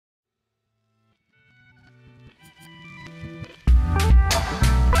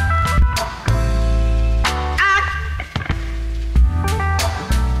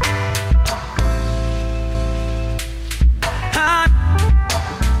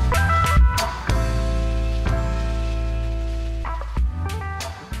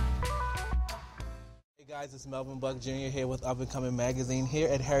is Melvin Buck Jr. here with N Comin Magazine here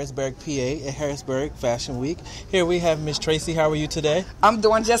at Harrisburg, PA, at Harrisburg Fashion Week. Here we have Miss Tracy. How are you today? I'm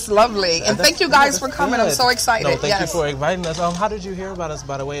doing just lovely. And thank you guys for coming. Good. I'm so excited. No, thank you for inviting us. How did you hear about us,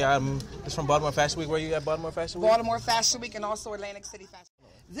 by the way? It's from Baltimore Fashion Week. Where are you at Baltimore Fashion Week? Baltimore Fashion Week and also Atlantic City Fashion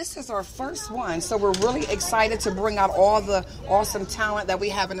Week. This is our first one, so we're really excited to bring out all the awesome talent that we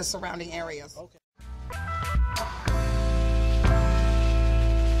have in the surrounding areas. Okay.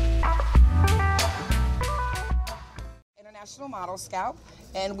 National Model Scout,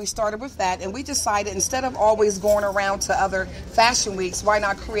 and we started with that, and we decided instead of always going around to other fashion weeks, why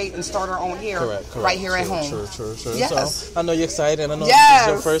not create and start our own here, right here at home. True. Yes. So I know you're excited, and I know this is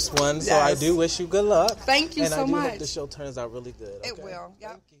your first one, so I do wish you good luck. Thank you so much. And I do hope the show turns out really good. Okay? It will,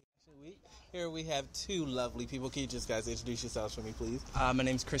 yep. Here we have two lovely people. Can you just guys introduce yourselves for me, please? My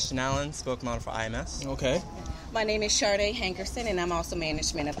name is Christian Allen, spoke model for IMS. Okay. My name is Sade Hankerson, and I'm also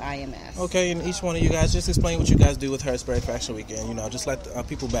management of IMS. Okay, and each one of you guys, just explain what you guys do with Harrisburg Fashion Weekend. You know, just let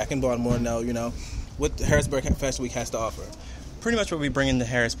people back in Baltimore know, you know, what Harrisburg Fashion Week has to offer. Pretty much what we bring into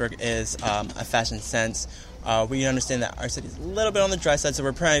Harrisburg is a fashion sense. We understand that our city is a little bit on the dry side, so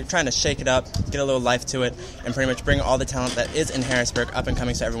we're trying to shake it up, get a little life to it, and pretty much bring all the talent that is in Harrisburg up and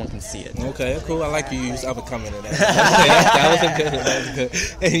coming so everyone can see it. Okay, cool. I like you use up and coming in that. That was good.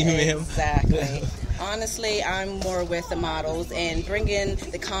 Hey, ma'am. Exactly. Honestly, I'm more with the models and bringing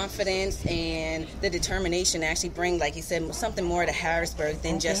the confidence and the determination to actually bring, like you said, something more to Harrisburg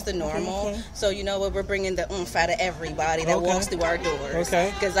than just the normal. Okay. So, you know what, we're bringing the oomph out of everybody that walks through our doors.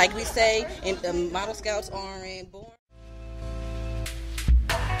 Okay. Because like we say, the Model Scouts aren't born.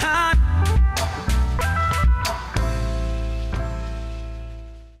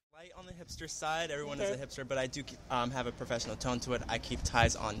 Hipster side, everyone is a hipster, but I do have a professional tone to it. I keep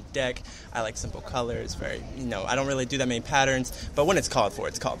ties on deck. I like simple colors. I don't really do that many patterns, but when it's called for,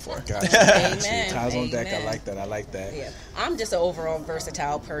 it's called for. Gotcha. Amen. Ties on deck. I like that. Yeah, I'm just an overall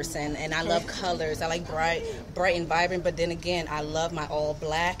versatile person, and I love colors. I like bright and vibrant, but then again, I love my all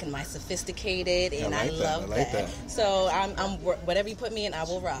black and my sophisticated, and I love that. So I'm whatever you put me in, I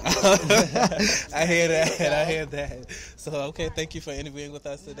will rock. I hear that. So okay, thank you for interviewing with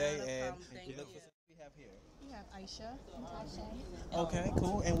us today. And we look for something we have here. We have Aisha and Tasha. Okay,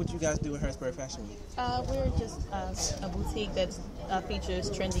 cool. And what you guys do at Harrisburg Fashion Week? We're just a boutique that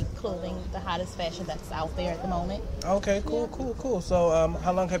features trendy clothing, the hottest fashion that's out there at the moment. Okay, cool. So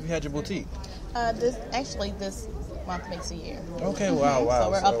how long have you had your boutique? This month makes a year. Okay, wow.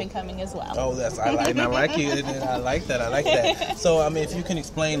 So we're up and coming as well. Oh, I like you. I like that. So, if you can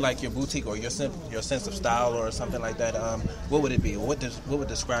explain like your boutique or your sense of style or something like that, what would it be? What would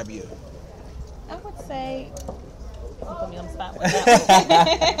describe you? I would say, put me on the spot with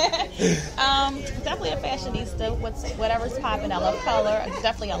that one. Definitely a fashionista. Whatever's popping. I love color.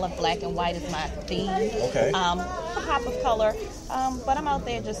 I love black and white is my theme. Okay. A pop of color. But I'm out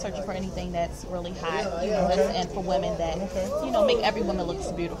there just searching for anything that's really hot, and for women that, make every woman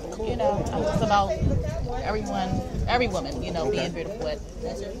look beautiful. I'm just about every woman, being beautiful with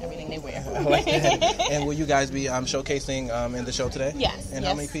everything they wear. I like that. And will you guys be showcasing in the show today? Yes. And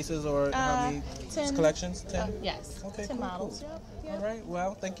how many pieces or how many 10 collections? 10? Yes. Okay, 10 models. Yep. All right.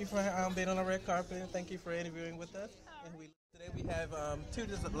 Well, thank you for being on the red carpet. And thank you for interviewing with us. And today we have two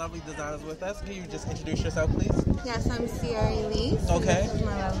lovely designers with us. Can you just introduce yourself, please? Yes, I'm Sierra Elise. Okay. This is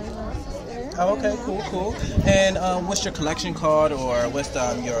my lovely little sister. Oh, okay, cool. And what's your collection card, or what's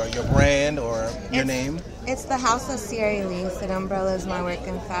your brand or your name? It's the House of Sierra Elise. An umbrella is my work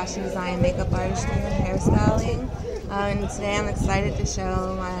in fashion design, makeup artistry, and hairstyling. And today I'm excited to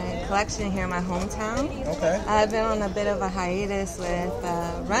show my collection here in my hometown. Okay. I've been on a bit of a hiatus with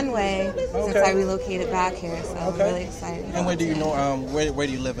Runway since I relocated back here, so I'm really excited. And where do you know? Where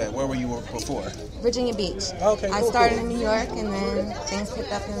do you live at? Where were you before? Virginia Beach. Okay. I started in New York, and then things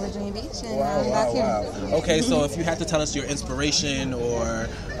picked up in Virginia Beach, and I'm back here. Okay, so if you had to tell us your inspiration or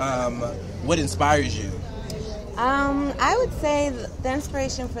what inspires you. I would say the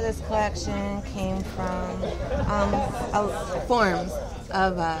inspiration for this collection came from forms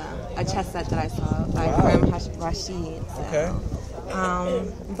of a chess set that I saw by Karim Rashid. So. Okay.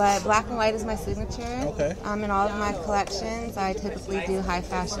 But black and white is my signature. Okay. In all of my collections, I typically do high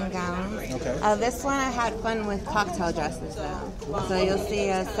fashion gowns. Okay. This one I had fun with cocktail dresses though. So you'll see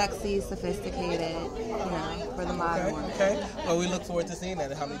a sexy, sophisticated, for the modern one. Okay. Well, we look forward to seeing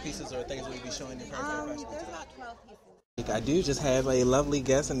that. How many pieces or things will you be showing in Harrisburg Fashion? There's about 12 pieces. I do just have a lovely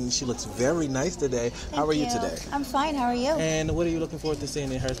guest, and she looks very nice today. How are you today? I'm fine. How are you? And what are you looking forward to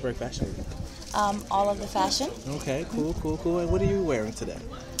seeing in Harrisburg Fashion Week? All of the fashion. Okay, cool. And what are you wearing today?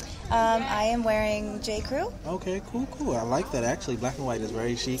 I am wearing J. Crew. Okay, cool. I like that. Actually, black and white is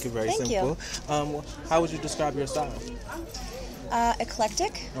very chic and very Thank simple. How would you describe your style?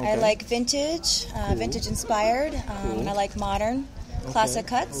 Eclectic. Okay. I like vintage, vintage inspired. And I like modern, classic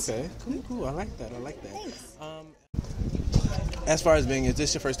cuts. Okay, cool. I like that. Thanks. As far as is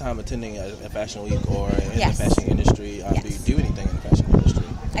this your first time attending a fashion week or in Yes. the fashion industry? Yes. Do you do anything in the fashion industry?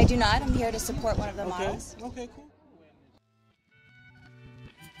 I do not. I'm here to support one of the models. Okay, cool.